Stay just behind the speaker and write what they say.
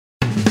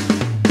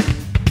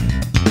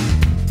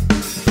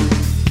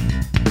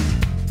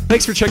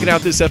Thanks for checking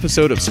out this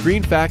episode of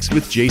Screen Facts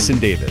with Jason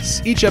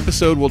Davis. Each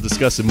episode will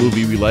discuss a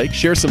movie we like,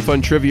 share some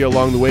fun trivia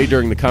along the way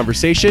during the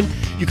conversation.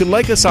 You can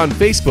like us on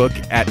Facebook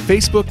at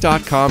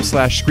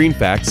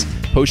facebook.com/screenfacts.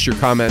 Post your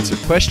comments or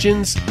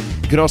questions.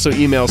 You can also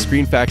email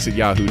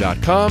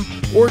screenfacts@yahoo.com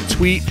or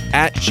tweet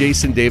at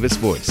Jason Davis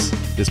Voice.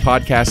 This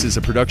podcast is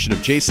a production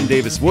of Jason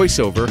Davis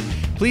VoiceOver.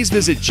 Please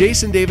visit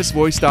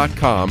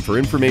jasondavisvoice.com for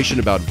information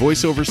about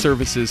voiceover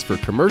services for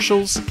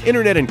commercials,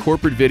 internet and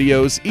corporate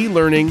videos,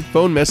 e-learning,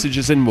 phone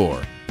messages, and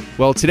more.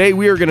 Well, today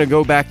we are going to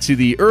go back to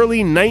the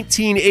early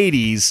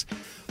 1980s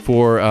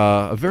for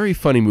a very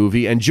funny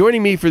movie. And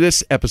joining me for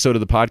this episode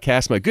of the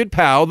podcast, my good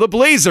pal, the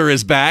Blazer,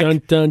 is back.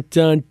 Dun, dun,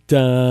 dun,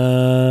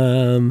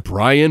 dun.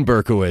 Brian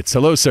Berkowitz.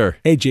 Hello, sir.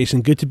 Hey,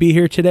 Jason. Good to be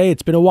here today.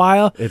 It's been a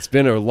while. It's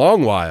been a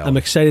long while. I'm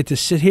excited to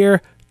sit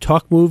here,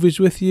 talk movies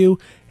with you,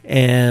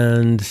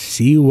 and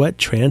see what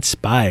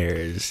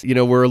transpires. You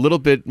know, we're a little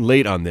bit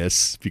late on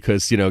this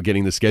because,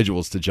 getting the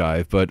schedules to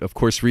jive. But, of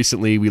course,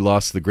 recently we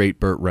lost the great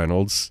Burt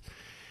Reynolds.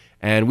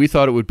 And we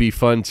thought it would be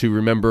fun to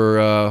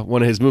remember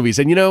one of his movies.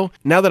 And,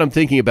 now that I'm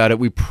thinking about it,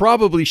 we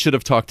probably should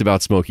have talked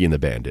about Smokey and the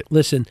Bandit.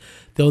 Listen,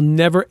 there'll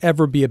never,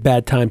 ever be a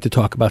bad time to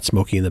talk about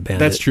Smokey and the Bandit.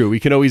 That's true. We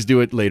can always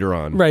do it later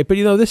on. Right. But,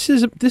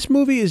 this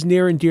movie is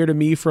near and dear to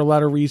me for a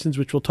lot of reasons,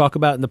 which we'll talk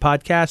about in the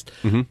podcast.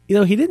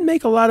 Mm-hmm. He didn't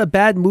make a lot of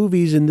bad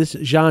movies in this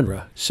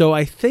genre. So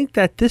I think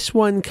that this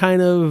one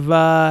kind of,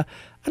 I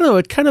don't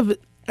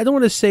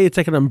want to say it's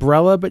like an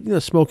umbrella, but,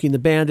 Smokey and the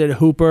Bandit,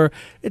 Hooper,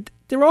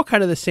 they're all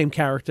kind of the same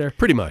character.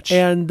 Pretty much.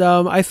 And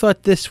I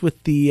thought this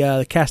with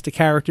the cast of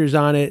characters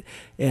on it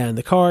and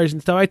the cars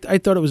and stuff, I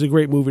thought it was a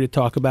great movie to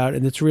talk about.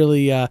 And it's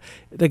really, like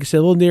I said,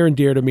 a little near and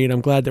dear to me. And I'm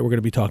glad that we're going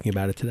to be talking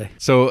about it today.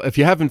 So if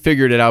you haven't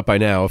figured it out by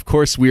now, of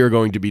course, we are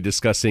going to be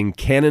discussing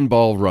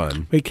Cannonball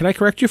Run. Wait, can I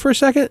correct you for a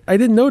second? I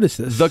didn't notice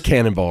this. The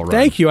Cannonball Run.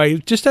 Thank you.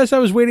 Just as I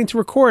was waiting to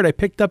record, I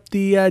picked up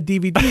the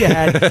DVD I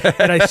had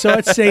and I saw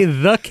it say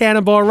The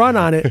Cannonball Run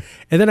on it.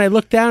 And then I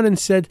looked down and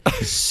said,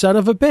 son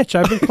of a bitch,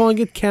 I've been calling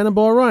it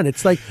Cannonball Run.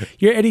 It's like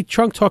you're Eddie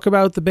Trunk talk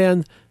about the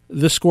band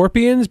The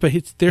Scorpions, but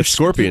they're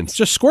Scorpions. It's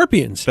just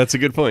Scorpions. That's a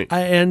good point.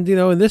 And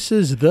this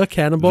is The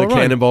Cannonball Run. The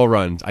Cannonball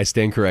Run. I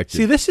stand corrected.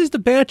 See, this is the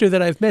banter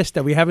that I've missed,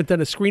 that we haven't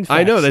done a Screen Facts.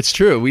 I know, that's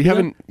true.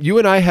 You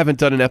and I haven't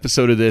done an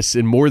episode of this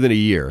in more than a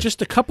year.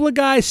 Just a couple of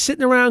guys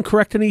sitting around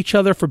correcting each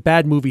other for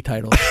bad movie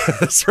titles.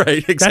 That's right,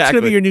 exactly. That's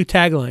going to be your new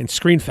tagline,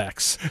 Screen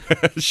Facts.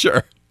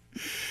 Sure.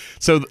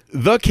 So,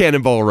 The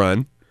Cannonball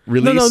Run.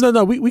 Released...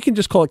 No. We can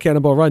just call it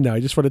Cannonball Run now. I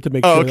just wanted to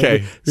make sure. Oh,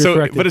 okay.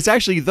 Corrected. But it's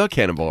actually The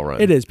Cannonball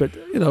Run. It is, but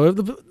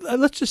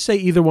let's just say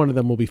either one of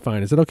them will be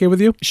fine. Is that okay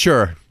with you?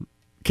 Sure.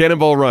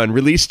 Cannonball Run,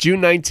 released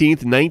June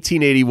 19th,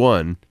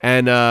 1981.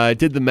 And I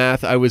did the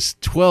math. I was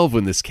 12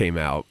 when this came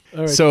out.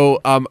 All right.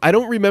 So I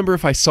don't remember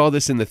if I saw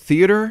this in the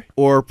theater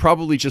or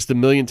probably just a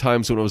million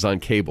times when it was on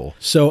cable.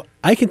 So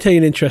I can tell you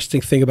an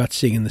interesting thing about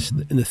seeing this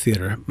in the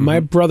theater. Mm-hmm. My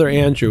brother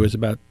Andrew is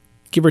about,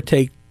 give or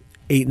take,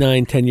 8,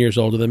 9, 10 years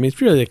older than me. It's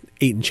really like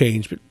 8 and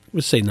change, but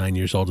let's say 9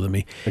 years older than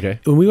me. Okay.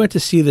 When we went to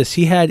see this,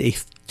 he had a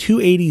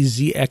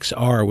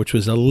 280ZXR, which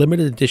was a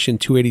limited edition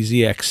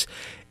 280ZX.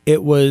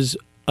 It was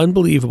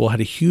unbelievable.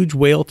 Had a huge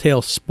whale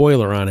tail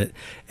spoiler on it,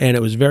 and it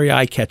was very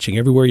eye-catching.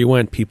 Everywhere you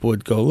went, people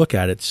would go look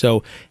at it.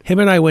 So him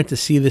and I went to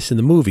see this in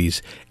the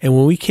movies, and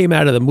when we came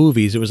out of the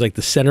movies, it was like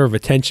the center of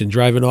attention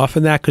driving off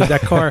in that, because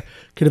that car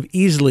could have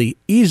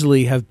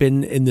easily have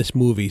been in this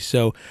movie.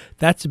 So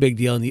that's a big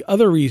deal. And the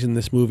other reason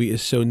this movie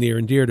is so near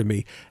and dear to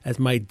me, as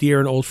my dear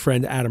and old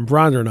friend Adam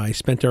Bronder and I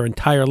spent our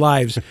entire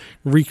lives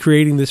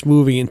recreating this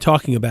movie and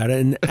talking about it.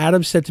 And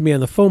Adam said to me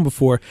on the phone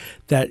before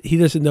that he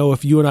doesn't know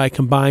if you and I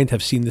combined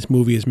have seen this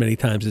movie as many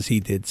times as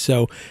he did.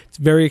 So it's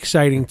very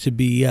exciting to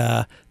be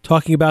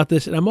talking about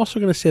this. And I'm also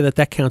going to say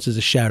that counts as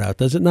a shout out,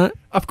 does it not?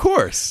 Of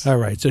course. All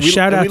right. So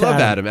shout out to Adam. We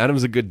love Adam.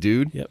 Adam's a good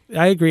dude. Yep,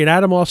 I agree. And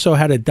Adam also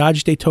had a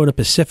Dodge Daytona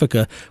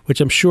Pacifica, which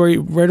I'm sure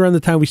right around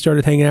the time we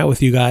started hanging out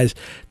with you guys,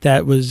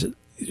 that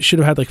should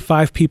have had like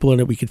 5 people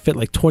in it. We could fit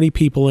like 20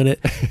 people in it.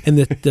 And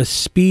the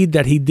speed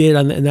that he did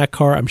in that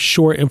car, I'm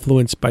sure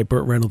influenced by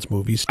Burt Reynolds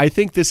movies. I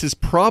think this is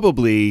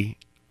probably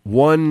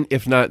one,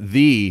 if not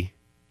the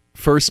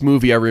first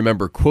movie I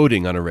remember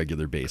quoting on a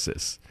regular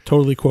basis.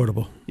 Totally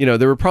quotable.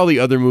 There were probably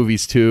other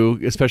movies too,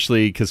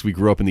 especially because we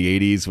grew up in the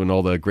 80s when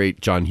all the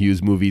great John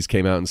Hughes movies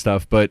came out and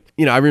stuff. But,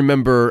 I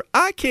remember,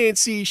 I can't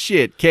see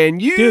shit. Can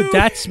you? Dude,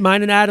 that's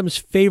mine and Adam's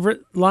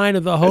favorite line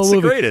of the whole movie.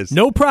 That's the greatest.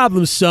 No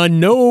problem, son.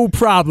 No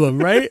problem,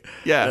 right?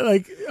 Yeah.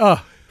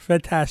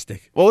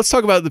 Fantastic. Well, let's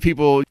talk about the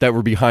people that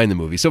were behind the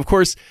movie. So, of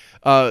course,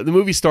 the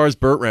movie stars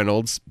Burt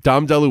Reynolds,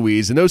 Dom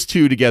DeLuise, and those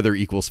two together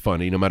equals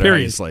funny, no matter how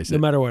you slice it. No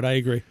matter what, I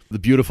agree. The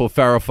beautiful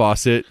Farrah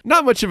Fawcett.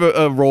 Not much of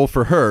a role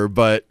for her,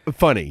 but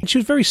funny. She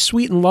was very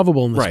sweet and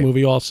lovable in this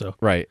movie also.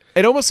 Right.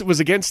 It almost was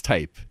against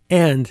type.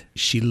 And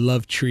she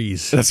loved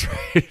trees. That's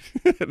right.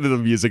 The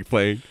music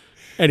playing.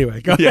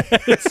 Anyway, go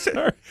ahead.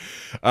 Sorry.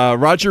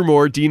 Roger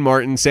Moore, Dean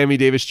Martin, Sammy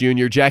Davis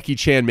Jr., Jackie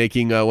Chan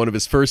making one of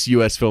his first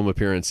U.S. film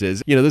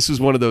appearances. This was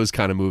one of those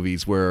kind of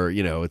movies where,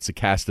 it's a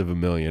cast of a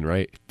million,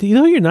 right? Do you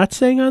know who you're not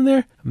saying on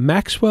there?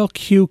 Maxwell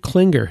Q.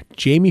 Klinger,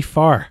 Jamie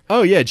Farr.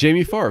 Oh, yeah,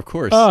 Jamie Farr, of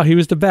course. Oh, he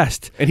was the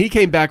best. And he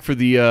came back for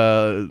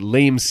the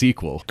lame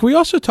sequel. Can we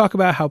also talk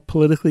about how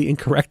politically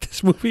incorrect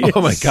this movie is?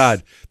 Oh, my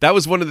God. That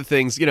was one of the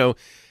things,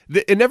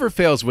 it never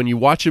fails when you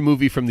watch a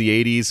movie from the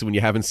 80s when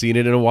you haven't seen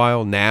it in a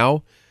while.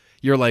 Now,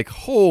 you're like,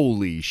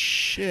 holy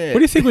shit. What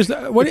do you think was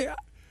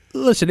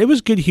listen, it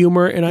was good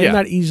humor, and I'm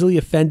not easily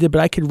offended, but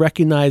I could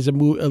recognize a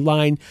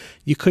line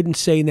you couldn't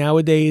say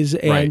nowadays.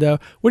 And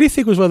what do you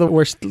think was one of the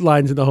worst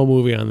lines in the whole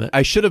movie on that?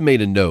 I should have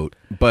made a note,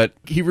 but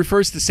he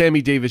refers to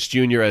Sammy Davis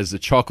Jr. as the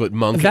chocolate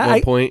monk at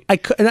one point. I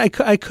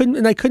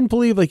couldn't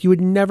believe you would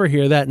never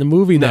hear that in the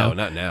movie now. No,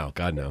 not now.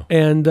 God, no.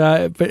 And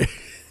but.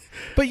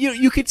 But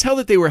you could tell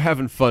that they were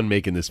having fun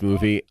making this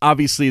movie.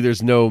 Obviously,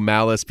 there's no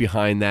malice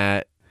behind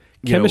that.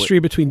 Chemistry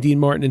between Dean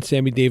Martin and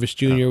Sammy Davis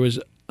Jr. was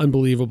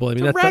unbelievable. I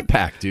mean, that's a rat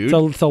pack, dude.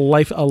 It's a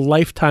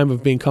lifetime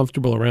of being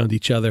comfortable around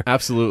each other.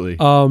 Absolutely.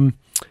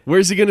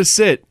 Where's he gonna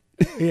sit?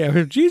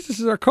 Yeah, Jesus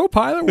is our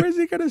co-pilot. Where's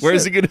he gonna sit?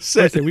 Where's he gonna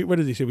sit? What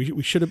does he say?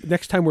 We should have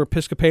next time we're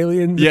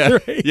Episcopalian. Yeah,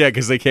 yeah,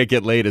 because they can't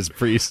get laid as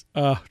priests.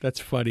 Oh, that's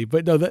funny.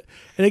 But no,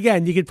 and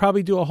again, you could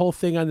probably do a whole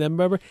thing on them.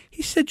 Remember,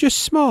 he said just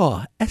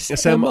small.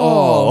 SM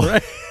all.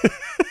 Right?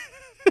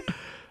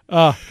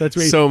 Oh, that's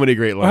great. So many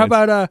great lines. Or how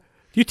about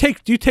do you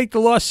take the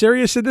law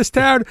serious in this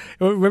town?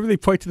 Remember they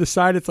point to the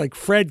side. It's like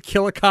Fred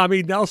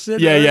Killicami Nelson.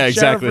 Yeah,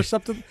 exactly. Or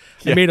something.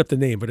 I made up the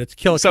name, but it's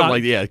Killicami. Something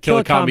like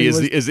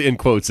Killicami is in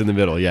quotes in the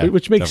middle. Yeah,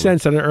 which makes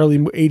sense on an early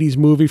 '80s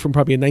movie from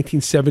probably a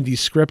 1970s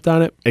script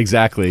on it.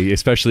 Exactly,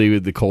 especially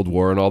with the Cold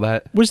War and all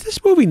that. Was this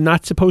movie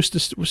not supposed to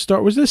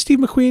start? Was this a Steve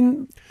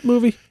McQueen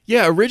movie?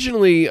 Yeah,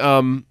 originally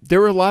there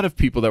were a lot of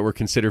people that were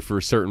considered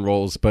for certain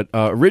roles, but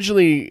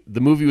originally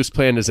the movie was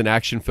planned as an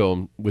action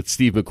film with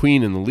Steve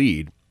McQueen in the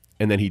lead.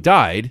 And then he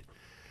died,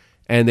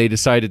 and they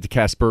decided to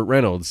cast Burt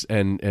Reynolds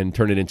and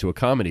turn it into a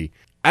comedy.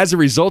 As a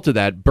result of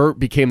that, Burt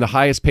became the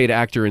highest paid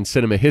actor in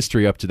cinema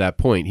history up to that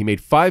point. He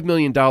made $5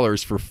 million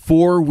for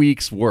 4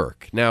 weeks'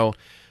 work. Now,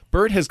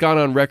 Burt has gone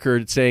on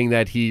record saying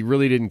that he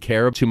really didn't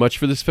care too much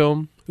for this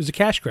film. It was a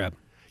cash grab.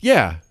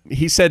 Yeah.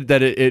 He said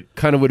that it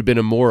kind of would have been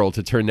immoral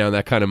to turn down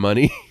that kind of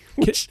money.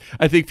 Which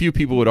I think few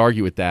people would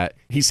argue with that.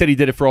 He said he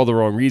did it for all the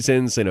wrong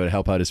reasons, to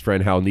help out his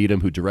friend Hal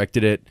Needham, who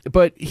directed it.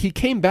 But he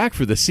came back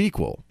for the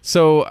sequel.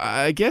 So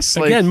I guess,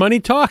 again, money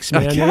talks,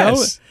 man.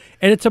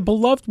 And it's a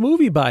beloved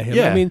movie by him.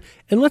 Yeah. I mean,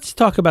 and let's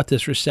talk about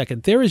this for a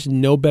second. There is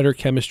no better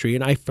chemistry,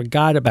 and I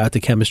forgot about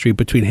the chemistry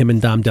between him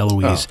and Dom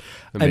DeLuise.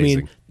 Oh, amazing. I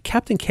mean,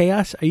 Captain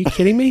Chaos, are you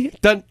kidding me?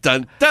 Dun,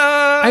 dun,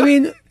 dun! I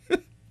mean,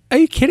 are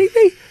you kidding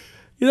me?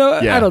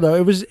 Yeah. I don't know.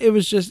 It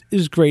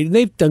was great. And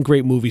they've done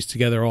great movies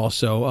together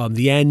also.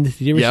 The End.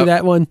 Did you ever see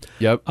that one?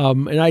 Yep.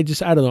 And I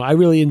don't know. I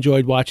really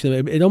enjoyed watching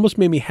them. It almost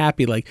made me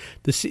happy.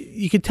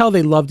 You could tell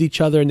they loved each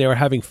other and they were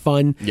having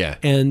fun. Yeah.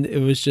 And it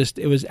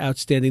was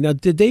outstanding. Now,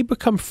 did they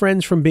become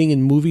friends from being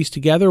in movies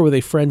together, or were they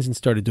friends and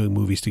started doing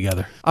movies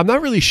together? I'm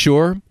not really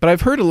sure, but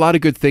I've heard a lot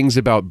of good things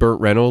about Burt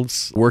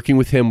Reynolds. Working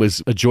with him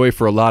was a joy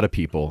for a lot of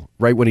people.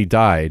 Right when he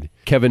died,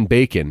 Kevin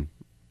Bacon,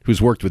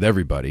 who's worked with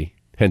everybody,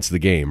 hence the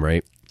game,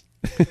 right?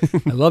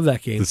 I love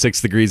that game. The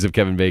 6 Degrees of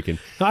Kevin Bacon.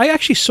 I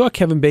actually saw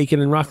Kevin Bacon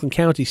in Rockland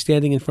County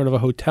standing in front of a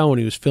hotel when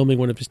he was filming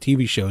one of his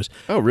TV shows.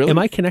 Oh, really? Am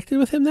I connected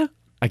with him now?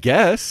 I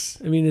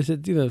guess. I mean, is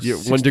it,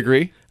 1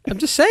 degree? I'm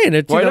just saying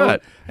it. Why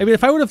not? I mean,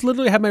 if I would have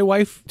literally had my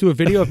wife do a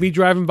video of me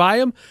driving by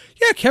him,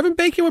 yeah, Kevin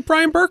Bacon with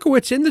Brian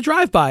Berkowitz in the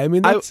drive-by. I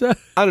mean, that's... I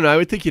don't know. I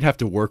would think you'd have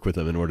to work with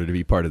him in order to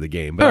be part of the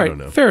game, but all right, I don't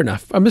know. Fair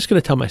enough. I'm just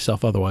going to tell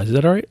myself otherwise. Is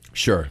that all right?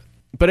 Sure.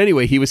 But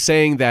anyway, he was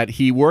saying that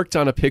he worked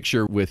on a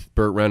picture with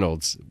Burt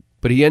Reynolds,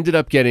 but he ended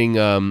up getting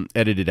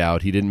edited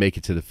out. He didn't make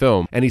it to the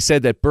film. And he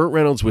said that Burt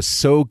Reynolds was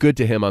so good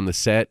to him on the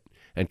set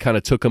and kind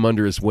of took him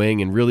under his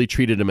wing and really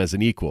treated him as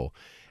an equal.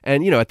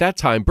 And, at that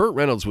time, Burt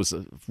Reynolds was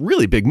a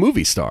really big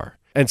movie star.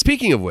 And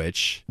speaking of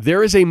which,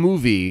 there is a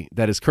movie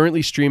that is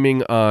currently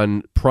streaming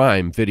on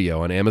Prime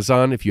Video on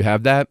Amazon, if you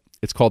have that.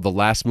 It's called The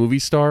Last Movie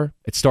Star.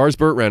 It stars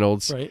Burt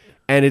Reynolds. Right.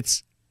 And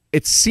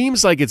it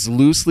seems like it's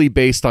loosely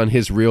based on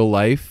his real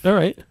life. All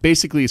right.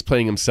 Basically, he's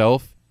playing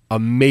himself.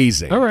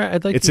 Amazing. All right,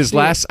 I'd like it's to his see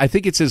last. I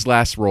think it's his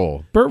last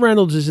role. Burt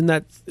Reynolds is in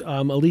that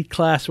elite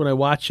class when I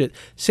watch it.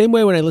 Same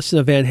way when I listen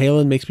to Van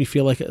Halen makes me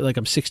feel like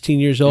I'm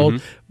 16 years old.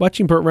 Mm-hmm.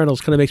 Watching Burt Reynolds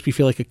kind of makes me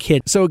feel like a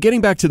kid. So getting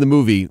back to the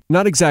movie,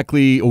 not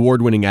exactly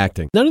award-winning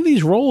acting. None of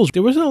these roles,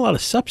 there wasn't a lot of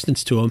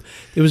substance to them.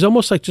 It was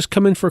almost like just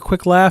come in for a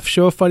quick laugh,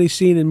 show a funny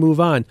scene, and move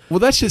on. Well,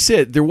 that's just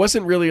it. There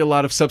wasn't really a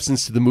lot of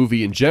substance to the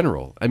movie in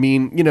general. I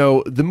mean,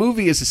 the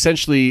movie is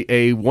essentially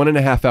a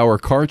 1.5-hour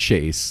car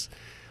chase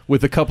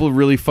with a couple of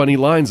really funny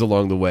lines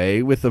along the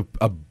way with a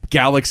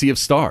galaxy of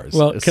stars,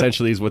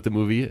 essentially is what the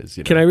movie is.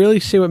 Can I really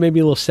say what made me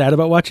a little sad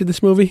about watching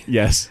this movie?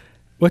 Yes.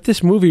 What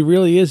this movie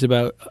really is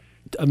about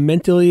a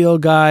mentally ill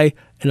guy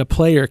and a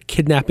player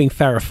kidnapping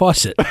Farrah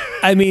Fawcett.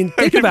 I mean,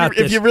 think about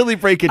this. If you really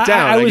break it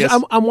down.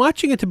 I'm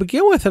watching it to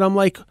begin with, and I'm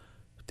like,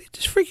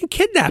 just freaking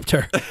kidnapped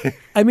her.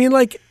 I mean,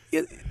 like,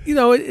 you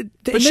know.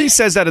 But she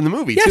says that in the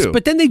movie, yes, too.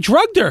 but then they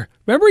drugged her.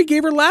 Remember, he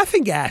gave her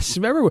laughing gas.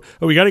 Remember,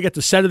 we got to get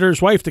the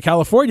senator's wife to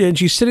California, and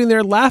she's sitting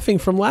there laughing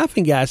from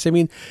laughing gas. I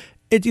mean,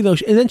 and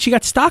then she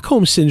got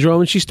Stockholm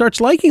syndrome, and she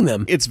starts liking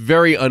them. It's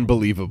very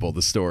unbelievable,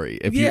 the story.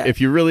 If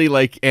you really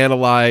like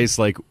analyze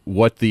like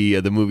what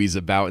the movie's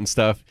about and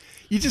stuff,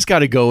 you just got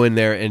to go in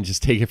there and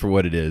just take it for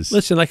what it is.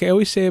 Listen, like I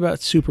always say about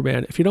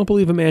Superman, if you don't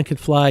believe a man can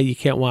fly, you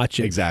can't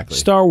watch it. Exactly.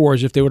 Star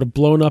Wars, if they would have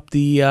blown up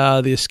the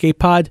escape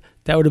pod,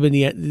 that would have been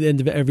the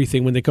end of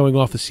everything when they're going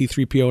off of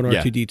C-3PO and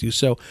R2-D2.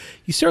 So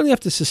you certainly have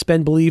to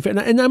suspend belief. And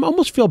I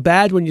almost feel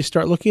bad when you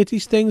start looking at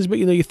these things, but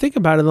you think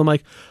about it, and I'm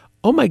like,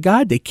 oh my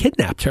God, they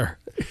kidnapped her.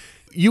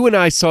 You and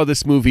I saw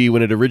this movie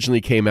when it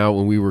originally came out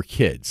when we were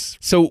kids.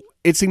 So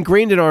it's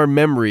ingrained in our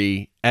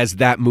memory as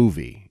that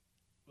movie.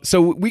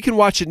 So we can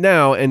watch it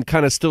now and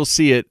kind of still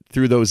see it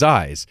through those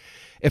eyes.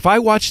 If I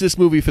watch this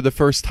movie for the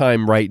first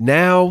time right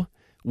now,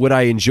 would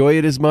I enjoy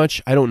it as much?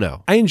 I don't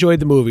know. I enjoyed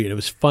the movie, and it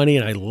was funny,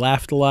 and I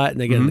laughed a lot,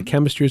 and again, the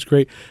chemistry is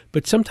great.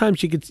 But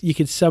sometimes you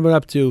could sum it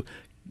up to,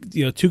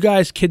 two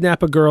guys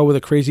kidnap a girl with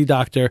a crazy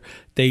doctor.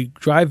 They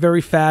drive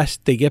very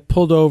fast. They get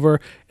pulled over,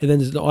 and then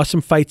there's an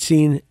awesome fight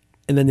scene,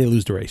 and then they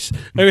lose the race.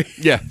 I mean,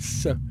 yeah.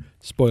 So,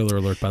 spoiler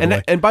alert, by the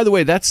way. And by the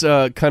way, that's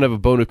kind of a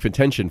bone of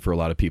contention for a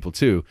lot of people,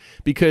 too,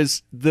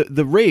 because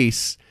the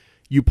race,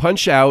 you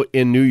punch out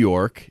in New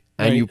York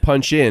and you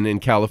punch in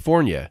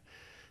California.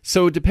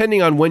 So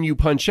depending on when you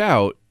punch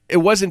out, it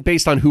wasn't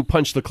based on who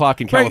punched the clock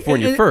in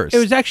California first. It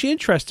was actually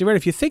interesting, right?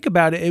 If you think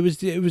about it, it was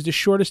the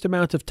shortest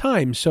amount of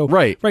time. So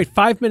right,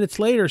 5 minutes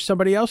later,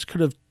 somebody else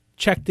could have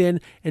checked in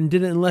and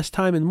did it in less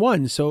time and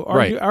won. So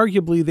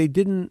arguably,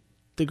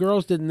 the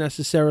girls didn't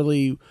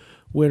necessarily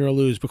win or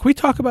lose. But can we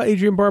talk about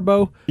Adrienne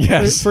Barbeau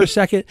for a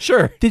second?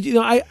 Sure. Did you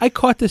know, I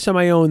caught this on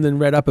my own and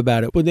read up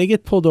about it. When they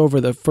get pulled over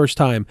the first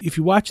time, if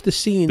you watch the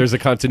scene... There's a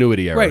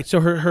continuity error. Right.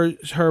 So her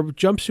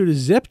jumpsuit is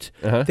zipped.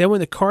 Then when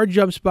the car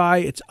jumps by,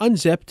 it's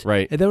unzipped.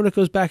 Right. And then when it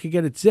goes back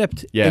again, it's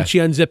zipped. Yeah. And she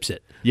unzips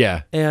it.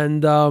 Yeah.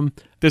 And...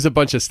 there's a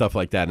bunch of stuff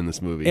like that in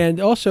this movie. And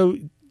also...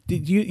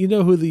 Did you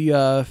know who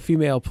the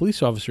female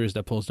police officer is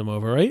that pulls them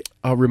over, right?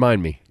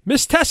 Remind me.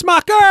 Miss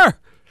Tessmacher!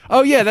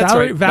 Oh, yeah, that's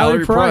right.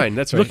 Valerie Perrine.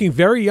 That's right. Looking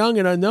very young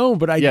and unknown,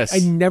 but I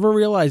never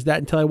realized that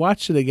until I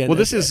watched it again. Well,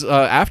 this is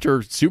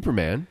after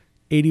Superman.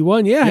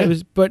 81, yeah. It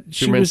was, but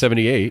Superman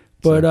 78.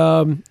 But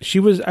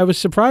I was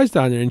surprised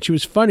on it, and she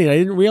was funny. And I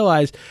didn't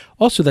realize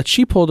also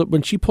that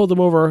when she pulled them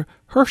over,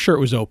 her shirt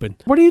was open.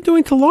 What are you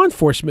doing to law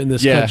enforcement in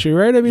this country,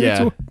 right? I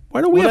mean, why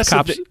don't we have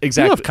cops?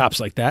 Exactly. We don't have cops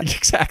like that.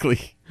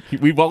 Exactly.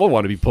 We all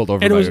want to be pulled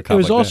over. And it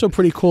was also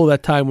pretty cool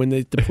that time when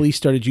the police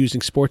started using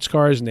sports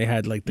cars, and they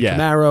had like the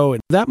Camaro,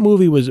 and that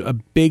movie was a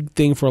big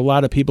thing for a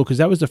lot of people because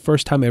that was the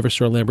first time I ever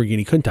saw a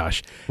Lamborghini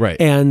Countach.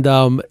 Right. And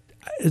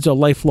it's a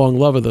lifelong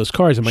love of those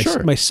cars. And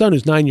my son,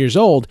 who's 9 years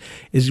old,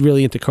 is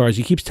really into cars.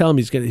 He keeps telling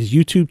me his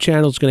YouTube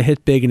channel is going to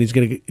hit big, and he's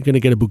going to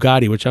get a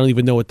Bugatti, which I don't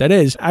even know what that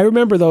is. I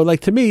remember though, like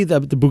to me, the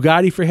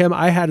Bugatti for him,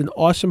 I had an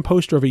awesome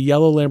poster of a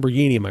yellow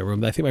Lamborghini in my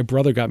room that I think my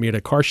brother got me at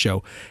a car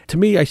show. To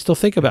me, I still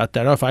think about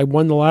that. Oh, if I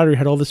won the lottery,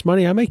 had all this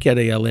money, I might get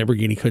a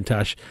Lamborghini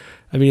Countach.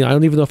 I mean, I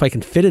don't even know if I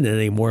can fit in it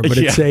anymore, but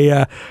it's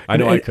a... I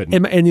know I couldn't.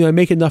 And I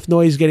make enough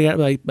noise getting out of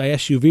my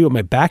SUV with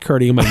my back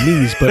hurting and my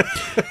knees, but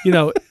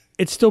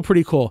it's still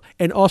pretty cool.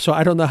 And also,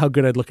 I don't know how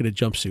good I'd look in a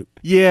jumpsuit.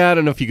 Yeah, I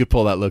don't know if you could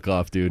pull that look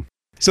off, dude.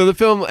 So the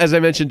film, as I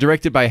mentioned,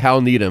 directed by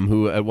Hal Needham,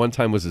 who at one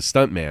time was a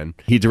stuntman.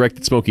 He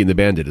directed Smokey and the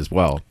Bandit as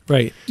well.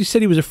 Right. You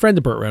said he was a friend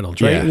of Burt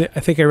Reynolds, right? Yeah. I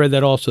think I read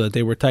that also, that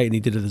they were tight and he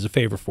did it as a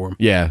favor for him.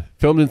 Yeah.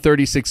 Filmed in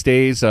 36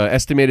 days,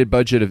 estimated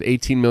budget of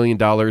 $18 million.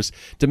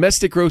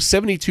 Domestic gross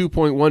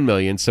 $72.1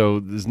 million, so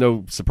there's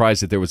no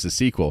surprise that there was a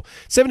sequel.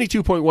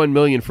 $72.1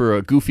 million for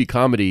a goofy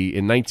comedy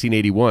in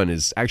 1981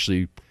 is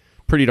actually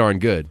pretty darn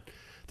good.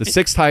 The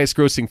sixth highest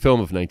grossing film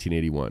of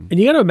 1981. And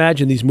you got to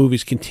imagine these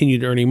movies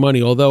continued earning money,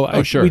 although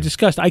we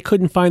discussed I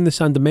couldn't find this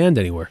on demand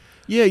anywhere.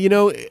 Yeah,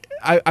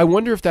 I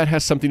wonder if that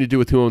has something to do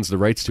with who owns the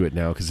rights to it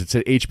now, because it's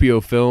at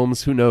HBO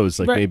Films. Who knows?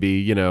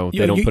 Maybe, they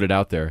don't put it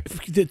out there.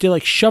 They're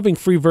like shoving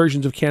free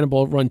versions of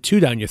Cannonball Run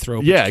 2 down your throat,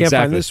 but you can't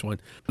find this one.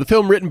 The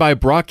film, written by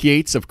Brock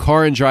Yates of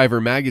Car and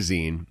Driver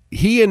magazine,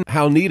 he and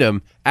Hal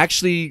Needham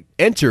actually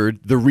entered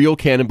the real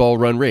Cannonball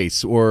Run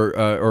race, or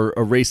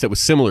a race that was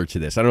similar to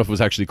this. I don't know if it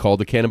was actually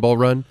called the Cannonball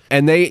Run.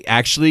 And they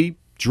actually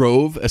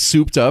drove a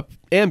souped-up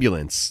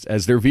ambulance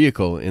as their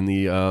vehicle in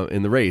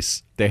the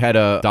race. They had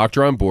a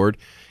doctor on board.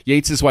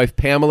 Yates' wife,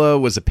 Pamela,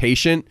 was a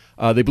patient.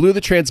 They blew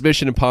the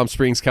transmission in Palm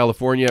Springs,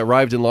 California,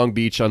 arrived in Long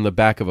Beach on the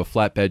back of a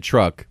flatbed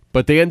truck.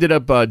 But they ended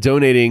up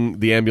donating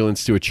the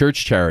ambulance to a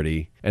church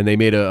charity, and they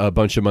made a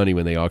bunch of money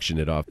when they auctioned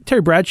it off.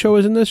 Terry Bradshaw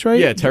was in this, right?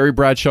 Yeah, Terry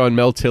Bradshaw and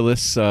Mel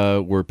Tillis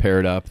were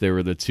paired up. They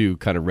were the two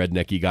kind of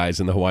rednecky guys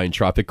in the Hawaiian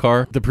Tropic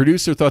car. The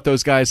producer thought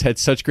those guys had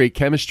such great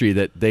chemistry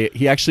that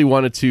he actually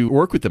wanted to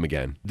work with them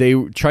again. They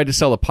tried to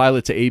sell a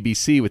pilot to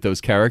ABC with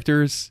those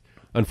characters,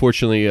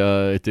 unfortunately,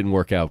 it didn't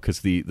work out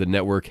because the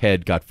network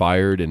head got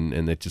fired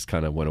and it just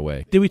kind of went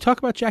away. Did we talk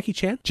about Jackie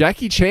Chan?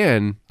 Jackie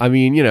Chan, I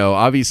mean,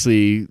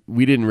 obviously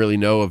we didn't really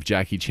know of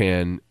Jackie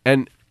Chan.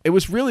 And it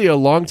was really a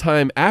long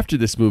time after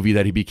this movie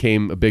that he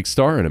became a big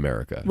star in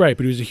America. Right,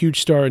 but he was a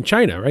huge star in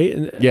China, right?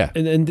 And, yeah.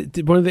 And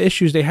one of the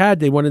issues they had,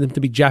 they wanted him to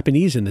be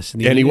Japanese in this.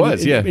 And he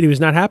was, yeah. And he was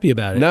not happy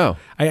about it. No.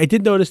 I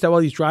did notice that while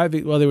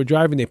they were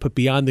driving, they put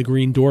Beyond the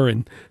Green Door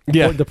in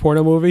the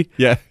porno movie.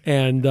 Yeah.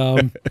 And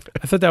I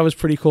thought that was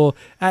pretty cool.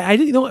 I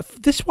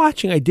didn't this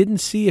watching, I didn't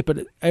see it,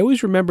 but I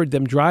always remembered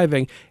them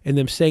driving and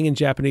them saying in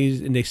Japanese,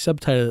 and they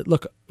subtitled it,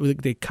 look,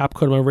 the cop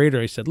caught on my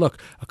radar. He said,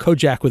 look, a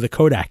Kojak with a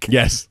Kodak.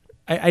 Yes.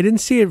 I didn't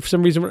see it for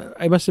some reason.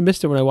 I must have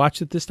missed it when I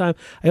watched it this time.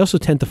 I also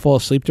tend to fall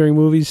asleep during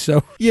movies,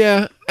 so...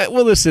 Yeah.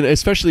 Well, listen,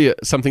 especially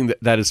something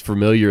that is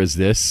familiar as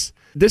this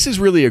is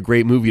really a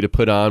great movie to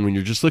put on when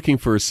you're just looking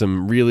for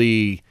some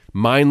really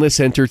mindless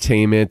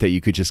entertainment that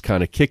you could just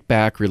kind of kick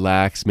back,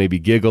 relax, maybe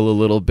giggle a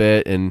little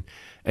bit, and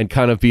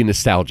kind of be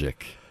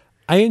nostalgic.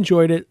 I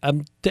enjoyed it.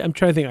 I'm trying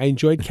to think. I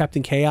enjoyed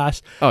Captain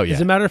Chaos. Oh, yeah.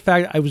 As a matter of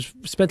fact, I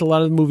spent a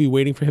lot of the movie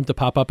waiting for him to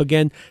pop up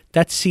again.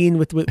 That scene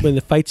with when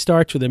the fight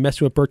starts, where they're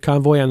messing with Burt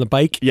Convoy on the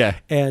bike, yeah,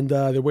 and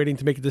they're waiting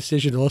to make a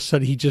decision, and all of a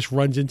sudden he just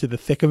runs into the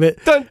thick of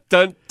it. Dun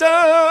dun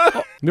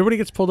dun! Nobody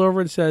gets pulled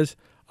over and says,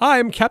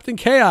 "I'm Captain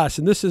Chaos,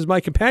 and this is my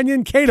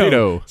companion Kato."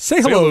 Kato.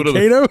 Say hello,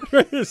 Kato.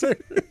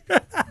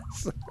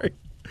 Sorry.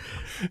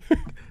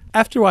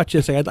 After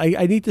watching this,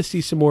 I need to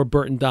see some more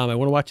Burt and Dom. I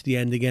want to watch the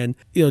end again.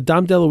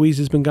 Dom DeLuise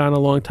has been gone a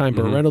long time.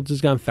 Burt Reynolds is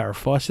gone. Farrah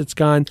Fawcett's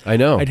gone. I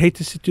know. I'd hate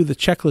to sit through the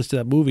checklist of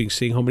that movie,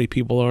 seeing how many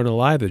people aren't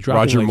alive. They're dropping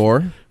Roger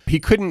Moore. He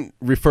couldn't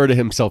refer to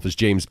himself as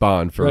James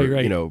Bond for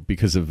right.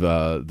 Because of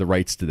the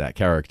rights to that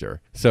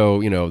character.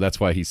 So that's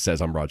why he says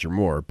I'm Roger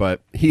Moore.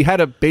 But he had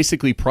to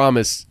basically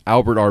promise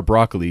Albert R.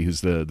 Broccoli,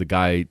 who's the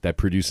guy that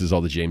produces all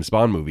the James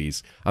Bond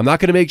movies, I'm not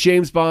going to make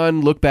James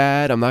Bond look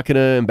bad. I'm not going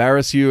to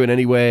embarrass you in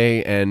any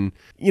way. And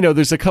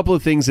there's a couple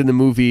of things in the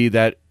movie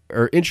that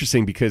are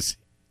interesting because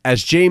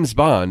as James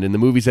Bond, in the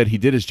movies that he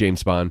did as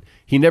James Bond,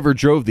 he never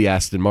drove the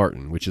Aston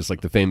Martin, which is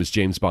like the famous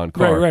James Bond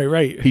car.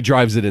 Right. He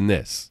drives it in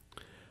this.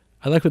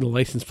 I like when the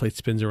license plate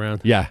spins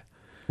around. Yeah.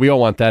 We all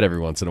want that every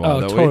once in a while,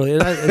 Oh, don't totally. we?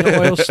 And the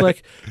oil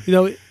slick.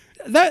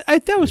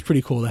 That was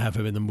pretty cool to have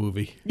him in the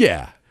movie.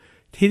 Yeah.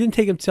 He didn't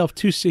take himself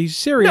too he's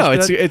serious. No,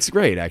 it's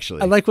great,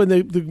 actually. I like when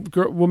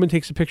the woman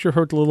takes a picture of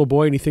her with the little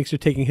boy and he thinks they're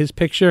taking his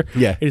picture.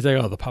 Yeah. And he's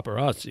like, oh, the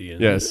paparazzi.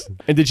 And yes.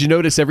 And did you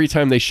notice every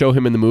time they show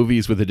him in the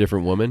movies with a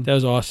different woman? That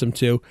was awesome,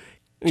 too.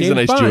 He's James a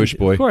nice Bond, Jewish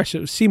boy. Of course.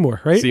 It was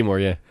Seymour, right? Seymour,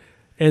 yeah.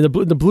 And the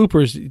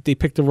bloopers, they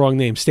picked the wrong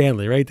name.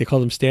 Stanley, right? They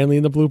called him Stanley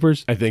in the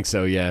bloopers. I think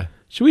so, yeah.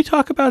 Should we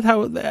talk about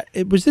how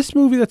it was this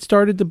movie that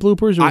started the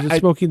bloopers, or was it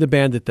Smokey and the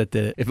Bandit that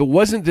did it? If it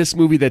wasn't this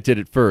movie that did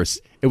it first,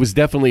 it was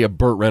definitely a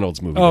Burt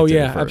Reynolds movie. Oh, that did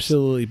yeah, it first.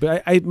 absolutely.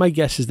 But my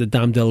guess is the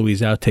Dom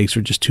DeLuise outtakes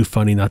were just too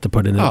funny not to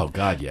put in. Oh,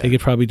 God, yeah. They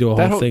could probably do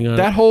a whole thing on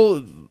that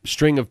whole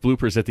string of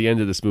bloopers at the end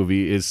of this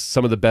movie is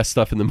some of the best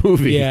stuff in the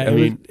movie. Yeah,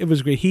 it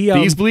was great.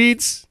 These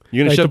bleeds?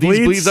 You're going to shove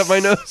these bleeds up my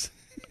nose?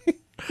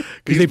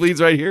 These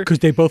bleeds right here? Because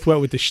they both went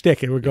with the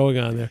shtick and were going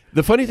on there.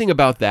 The funny thing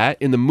about that,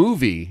 in the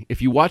movie,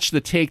 if you watch the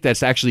take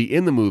that's actually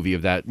in the movie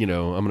of that, I'm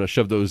going to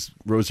shove those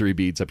rosary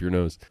beads up your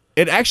nose,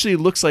 it actually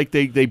looks like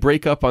they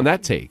break up on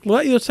that take. Well,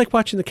 it's like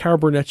watching the Carol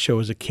Burnett show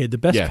as a kid. The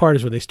best part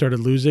is when they started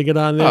losing it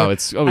on there. Oh,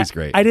 it's always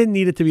great. I didn't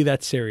need it to be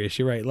that serious.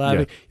 You're right.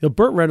 Laughing. Yeah.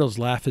 Burt Reynolds'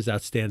 laugh is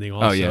outstanding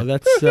also. Oh, yeah.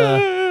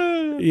 That's...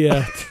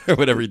 Yeah,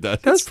 whatever he does.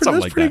 That's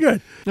pretty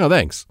good. No,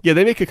 thanks. Yeah,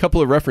 they make a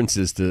couple of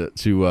references to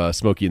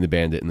Smokey and the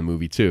Bandit in the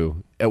movie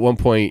too. At one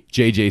point,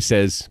 JJ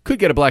says, "Could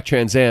get a black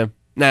Trans Am."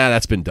 Nah,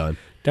 that's been done.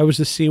 That was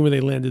the scene where they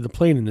landed the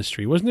plane in the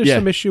street. Wasn't there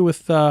some issue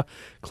with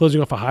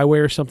closing off a highway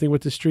or something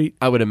with the street?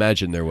 I would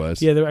imagine there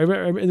was. Yeah,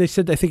 and they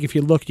said, I think if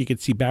you look, you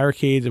could see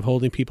barricades of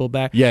holding people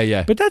back.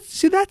 Yeah. But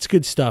that's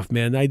good stuff,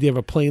 man. The idea of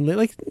a plane,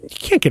 like, you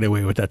can't get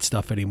away with that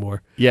stuff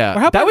anymore.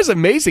 Yeah, that was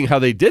amazing how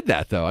they did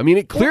that, though. I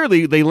mean,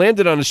 clearly they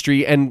landed on a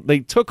street and they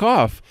took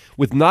off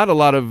with not a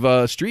lot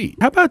of street.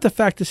 How about the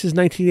fact this is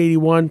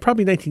 1981,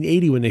 probably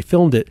 1980 when they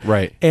filmed it.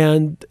 Right.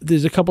 And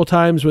there's a couple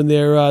times when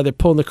they're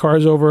pulling the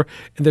cars over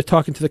and they're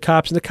talking to the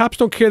cops, and the cops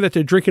don't care that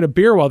they're drinking a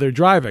beer while they're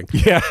driving.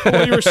 Yeah.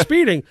 Well, you were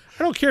speeding.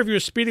 I don't care if you were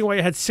speeding while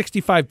you had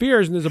 65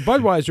 beers and there's a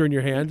Budweiser in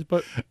your hand,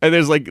 but... And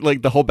there's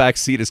like the whole back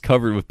seat is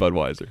covered with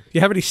Budweiser.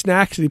 You have any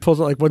snacks? And he pulls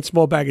out like one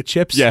small bag of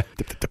chips. Yeah.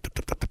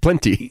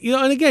 Plenty.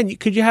 And again,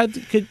 could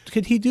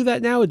he do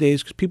that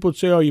nowadays? Because people would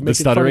say, oh, you're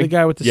making fun of the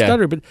guy with the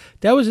stutter. But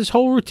that was his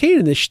whole routine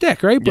and his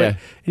shtick, right? But, and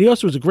he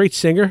also was a great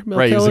singer.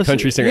 Right, he was a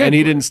country singer. And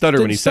he didn't stutter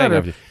when he sang.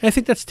 And I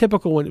think that's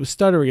typical when it was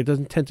stuttering. It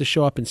doesn't tend to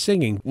show up in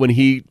singing. When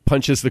he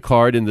punches the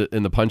card in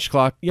the punch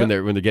clock, when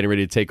they're getting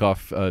ready to take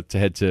off to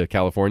head to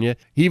California,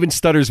 he even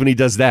stutters when he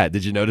does that.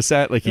 Did you notice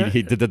that? Like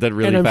he did that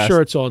really fast. And I'm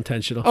sure it's all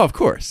intentional. Oh, of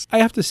course. I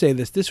have to say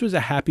this was a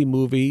happy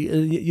movie.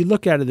 You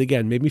look at it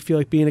again, made me feel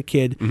like being a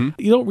kid. Mm-hmm.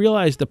 You don't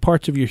realize the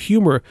parts of your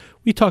humor.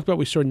 We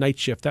saw Night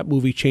Shift. That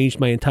movie changed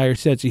my entire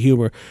sense of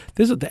humor.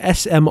 There's the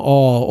SM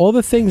all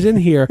the things in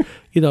here.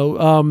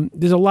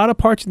 There's a lot of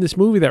parts in this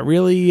movie that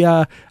really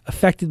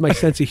affected my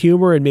sense of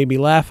humor and made me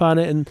laugh on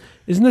it. And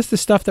isn't this the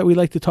stuff that we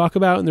like to talk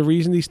about and the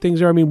reason these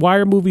things are? I mean, why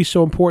are movies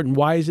so important?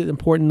 Why is it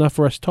important enough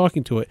for us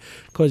talking to it?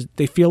 Because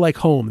they feel like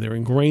home. They're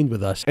ingrained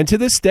with us. And to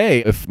this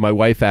day, if my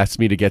wife asks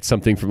me to get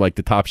something from like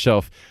the top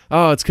shelf,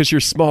 oh, it's because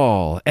you're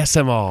small,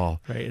 SMall.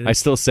 Right. I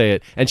still say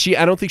it. And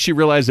I don't think she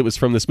realized it was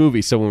from this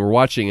movie. So when we're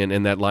watching it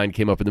and that line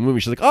came up in the movie,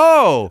 she's like,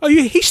 oh,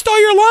 he stole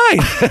your line.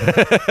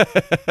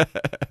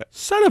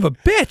 Son of a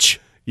bitch.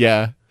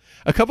 Yeah.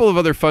 A couple of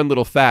other fun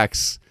little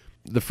facts.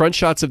 The front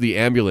shots of the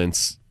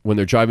ambulance when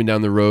they're driving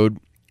down the road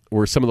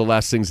were some of the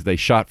last things that they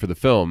shot for the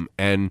film.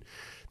 And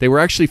they were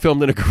actually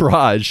filmed in a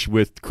garage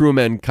with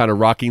crewmen kind of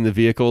rocking the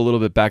vehicle a little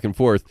bit back and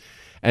forth.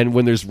 And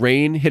when there's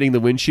rain hitting the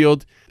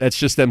windshield, that's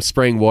just them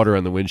spraying water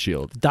on the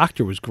windshield. The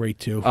doctor was great,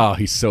 too. Oh,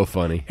 he's so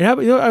funny. And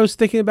I was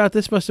thinking about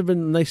this must have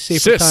been a nice,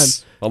 safer time.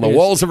 On the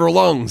walls of her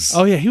lungs.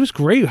 Oh, yeah, he was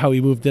great how he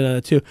moved in on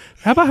it, too.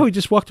 How about how he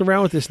just walked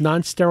around with this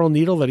non-sterile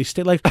needle that he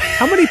stayed like,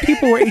 how many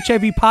people were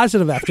HIV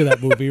positive after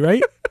that movie,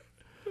 right?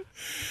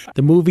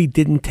 The movie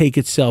didn't take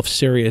itself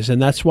serious,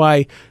 and that's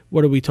why,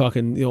 what are we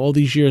talking, all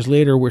these years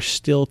later, we're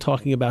still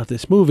talking about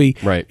this movie.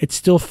 Right. It's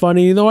still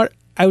funny. You know what?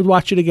 I would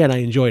watch it again. I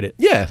enjoyed it.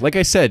 Yeah, like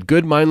I said,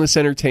 good mindless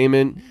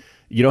entertainment.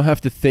 You don't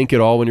have to think at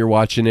all when you're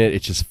watching it.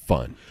 It's just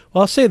fun.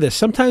 Well, I'll say this.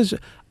 Sometimes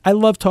I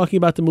love talking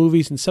about the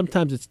movies, and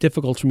sometimes it's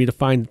difficult for me to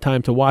find the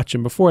time to watch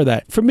them before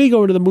that. For me,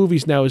 going to the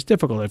movies now is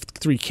difficult. I have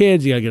 3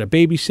 kids. You got to get a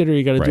babysitter.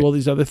 You got to do all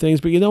these other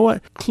things. But you know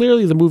what?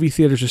 Clearly, the movie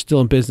theaters are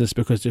still in business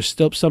because there's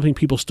still something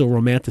people still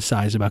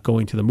romanticize about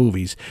going to the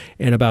movies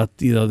and about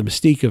the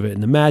mystique of it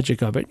and the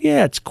magic of it.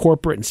 Yeah, it's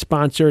corporate and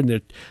sponsored, and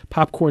the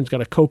popcorn's got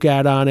a Coke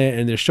ad on it,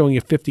 and they're showing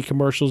you 50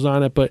 commercials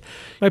on it. But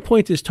my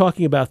point is,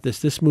 talking about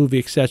this movie,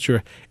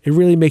 etc., it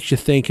really makes you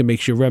think and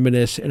makes you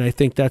reminisce, and I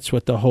think that's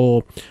what the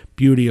whole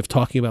beauty of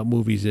talking about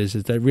movies is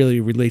that really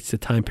relates to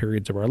time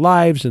periods of our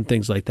lives and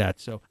things like that.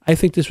 So I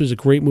think this was a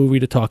great movie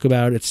to talk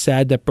about. It's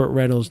sad that Burt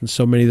Reynolds and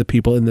so many of the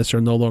people in this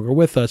are no longer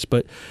with us,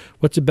 but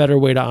what's a better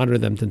way to honor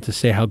them than to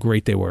say how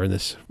great they were in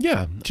this?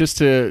 Yeah, just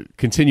to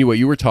continue what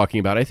you were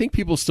talking about, I think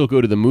people still go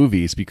to the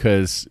movies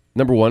because,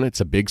 number one, it's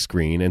a big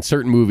screen, and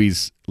certain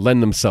movies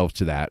lend themselves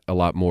to that a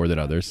lot more than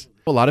others.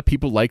 A lot of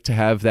people like to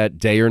have that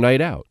day or night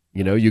out.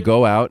 You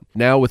go out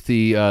now with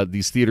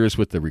these theaters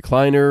with the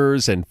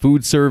recliners and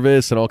food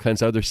service and all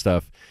kinds of other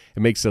stuff. It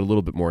makes it a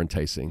little bit more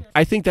enticing.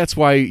 I think that's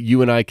why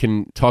you and I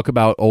can talk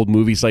about old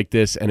movies like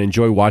this and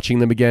enjoy watching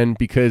them again,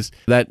 because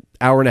that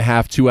hour and a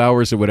half, 2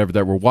 hours or whatever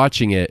that we're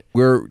watching it,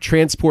 we're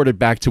transported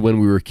back to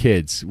when we were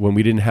kids, when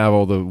we didn't have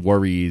all the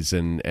worries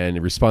and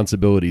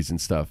responsibilities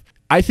and stuff.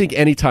 I think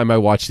anytime I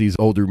watch these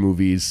older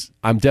movies,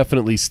 I'm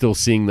definitely still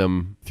seeing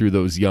them through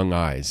those young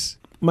eyes.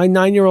 My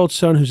 9-year-old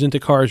son who's into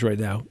cars right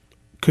now,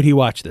 could he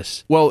watch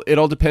this? Well, it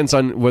all depends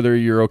on whether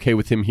you're okay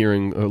with him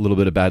hearing a little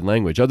bit of bad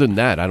language. Other than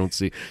that, I don't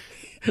see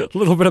a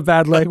little bit of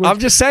bad language. I'm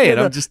just saying.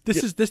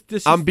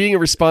 I'm being a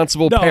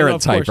responsible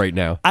parent type right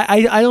now.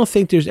 I don't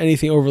think there's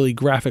anything overly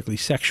graphically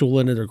sexual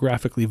in it or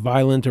graphically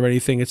violent or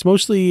anything. It's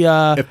mostly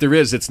if there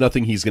is, it's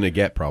nothing he's going to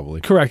get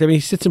probably. Correct. I mean,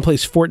 he sits and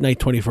plays Fortnite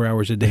 24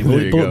 hours a day.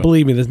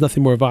 Believe me, there's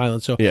nothing more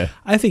violent. So yeah.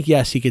 I think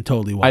yes, he could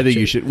totally watch it. I think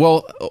you should.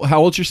 Well, how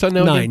old's your son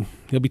now? 9. Again?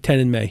 He'll be 10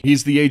 in May.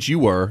 He's the age you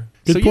were.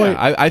 Good point.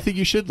 Yeah, I think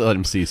you should let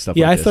him see stuff like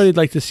this. Yeah, I thought he'd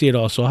like to see it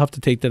also. I'll have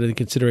to take that into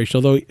consideration.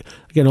 Although,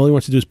 again, all he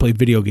wants to do is play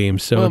video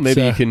games. So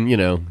maybe you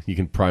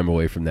can prime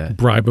away from that.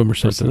 Bribe him or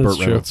something. Burt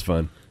Reynolds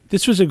fun.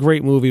 This was a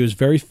great movie. It was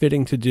very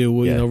fitting to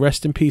do. Yeah.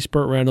 Rest in peace,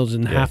 Burt Reynolds,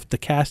 and half the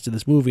cast of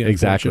this movie,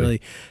 unfortunately.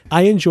 Exactly.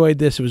 I enjoyed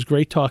this. It was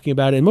great talking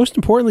about it. And most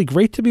importantly,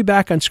 great to be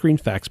back on Screen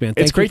Facts, man.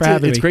 Thank you for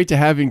having me. It's great to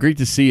have you and great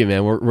to see you,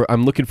 man.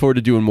 I'm looking forward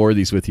to doing more of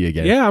these with you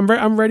again. Yeah,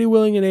 I'm ready,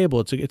 willing, and able.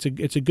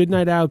 It's a good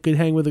night out, good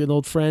hang with an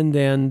old friend,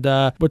 and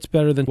what's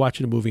better than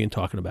watching a movie and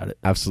talking about it?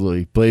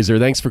 Absolutely. Blazer,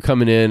 thanks for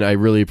coming in. I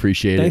really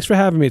appreciate it. Thanks for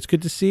having me. It's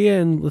good to see you,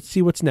 and let's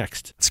see what's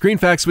next. Screen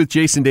Facts with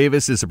Jason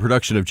Davis is a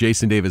production of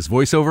Jason Davis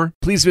VoiceOver.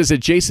 Please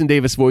visit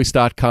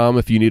jasondavisvoice.com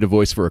if you need a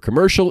voice for a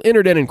commercial,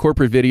 internet and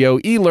corporate video,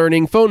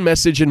 e-learning, phone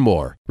message, and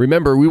more.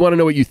 Remember, we want to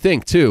know what you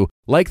think, too.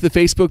 Like the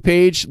Facebook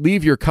page,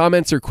 leave your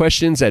comments or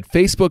questions at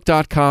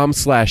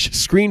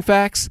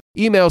facebook.com/screenfacts,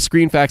 email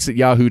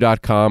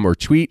screenfacts@yahoo.com, or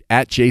tweet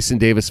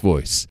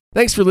 @JasonDavisVoice.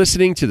 Thanks for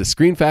listening to the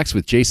Screen Facts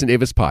with Jason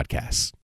Davis podcast.